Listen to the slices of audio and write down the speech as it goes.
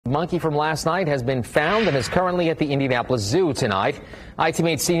Monkey from last night has been found and is currently at the Indianapolis Zoo tonight.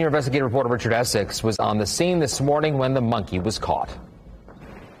 ITV8 senior investigative reporter Richard Essex was on the scene this morning when the monkey was caught.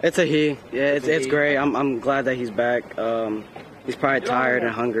 It's a he. Yeah, it's great. I'm glad that he's back. He's probably tired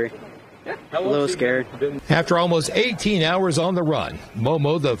and hungry. A little scared. After almost 18 hours on the run,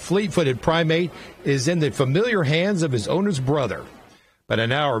 Momo, the fleet-footed primate, is in the familiar hands of his owner's brother. But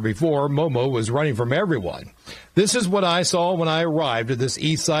an hour before, Momo was running from everyone. This is what I saw when I arrived at this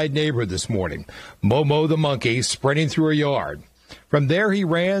east side neighborhood this morning. Momo the monkey sprinting through a yard. From there, he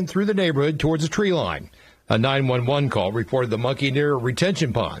ran through the neighborhood towards a tree line. A 911 call reported the monkey near a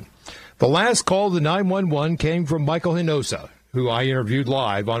retention pond. The last call to 911 came from Michael Hinosa, who I interviewed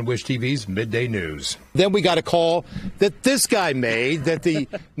live on Wish TV's Midday News. Then we got a call that this guy made that the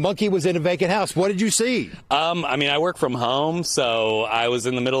monkey was in a vacant house. What did you see? I work from home, so I was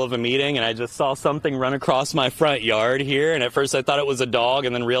in the middle of a meeting and I just saw something run across my front yard here. And at first I thought it was a dog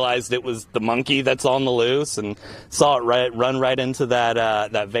and then realized it was the monkey that's on the loose and saw it run right into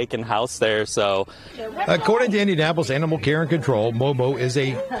that vacant house there. So, according to Indianapolis Animal Care and Control, Momo is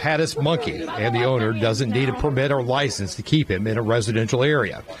a Pattis monkey and the owner doesn't need a permit or license to keep him in a residential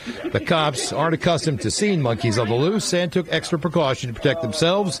area. The cops aren't accustomed to seeing monkeys on the loose and took extra precaution to protect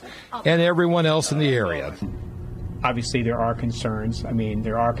themselves and everyone else in the area. Obviously, there are concerns.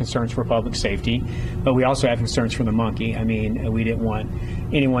 There are concerns for public safety, but we also have concerns for the monkey. We didn't want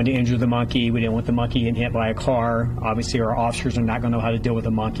anyone to injure the monkey. We didn't want the monkey getting hit by a car. Obviously, our officers are not going to know how to deal with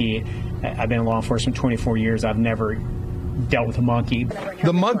a monkey. I've been in law enforcement 24 years. I've never dealt with a monkey.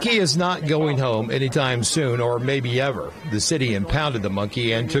 The monkey is not going home anytime soon, or maybe ever. The city impounded the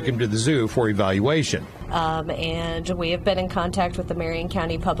monkey and took him to the zoo for evaluation. And we have been in contact with the Marion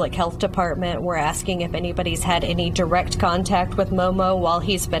County Public Health Department. We're asking if anybody's had any direct contact with Momo while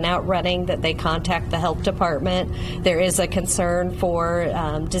he's been out running, that they contact the health department. There is a concern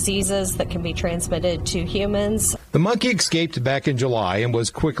for diseases that can be transmitted to humans. The monkey escaped back in July and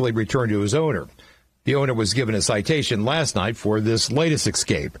was quickly returned to his owner. The owner was given a citation last night for this latest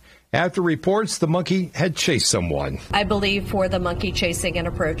escape. After reports, the monkey had chased someone. I believe for the monkey chasing and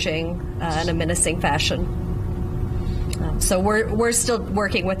approaching in a menacing fashion. So we're still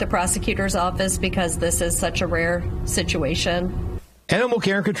working with the prosecutor's office because this is such a rare situation. Animal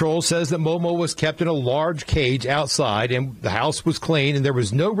Care and Control says that Momo was kept in a large cage outside and the house was clean and there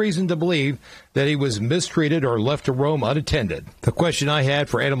was no reason to believe that he was mistreated or left to roam unattended. The question I had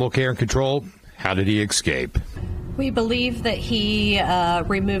for Animal Care and Control: how did he escape? We believe that he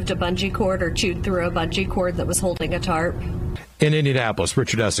removed a bungee cord or chewed through a bungee cord that was holding a tarp. In Indianapolis,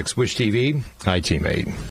 Richard Essex, Wish TV, ITV8.